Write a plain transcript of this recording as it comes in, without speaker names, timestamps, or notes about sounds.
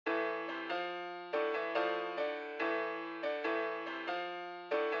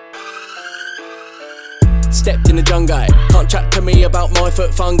stepped in the jungle. Can't chat to me about my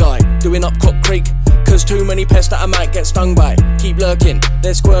foot fungi. Doing up Cock Creek, cause too many pests that I might get stung by. Keep lurking,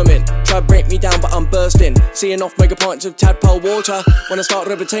 they're squirming. Try to break me down but I'm bursting. Seeing off mega pints of tadpole water. When I start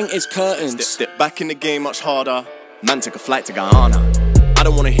riveting, it's curtains. Step back in the game much harder. Man took a flight to Guyana. I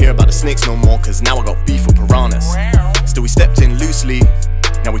don't wanna hear about the snakes no more, cause now I got beef with piranhas. Still we stepped in loosely,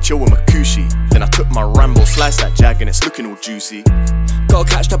 now we chill with Makushi. Then I took my Rambo, sliced that jag and it's looking all juicy. Gotta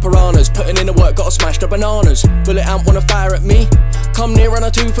catch the piranhas, putting in the work, gotta smash the bananas. Bullet ant wanna fire at me, come near and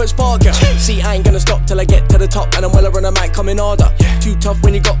a 2-foot spark ya. See, I ain't gonna stop till I get to the top, and I'm well around a mic coming harder. Too tough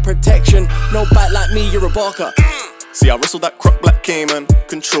when you got protection, no bat like me, you're a barker. See, I wrestled that croc black Cayman,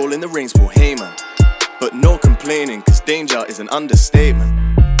 controlling the reins for Heyman. But no complaining, cause danger is an understatement.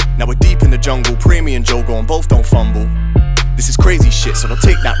 Now we're deep in the jungle, pray me and Joe go and both don't fumble. This is crazy shit, so don't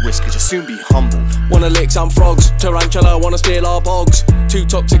take that risk, cause you'll soon be humble. Wanna lick some frogs, tarantula wanna steal our bogs. Too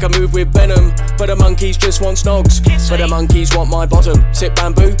toxic, I move with venom, but the monkeys just want snogs. But the monkeys want my bottom. Sit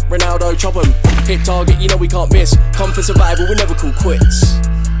bamboo, Ronaldo chop 'em. Hit target, you know we can't miss. Come for survival, we never call quits.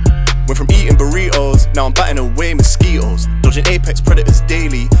 Went from eating burritos, now I'm batting away mosquitoes. Dodging apex predators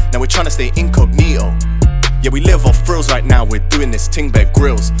daily, now we're trying to stay incognito. Yeah, we live off frills right now, we're doing this ting bed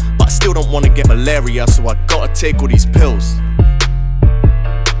grills. But I still don't wanna get malaria, so I gotta take all these pills.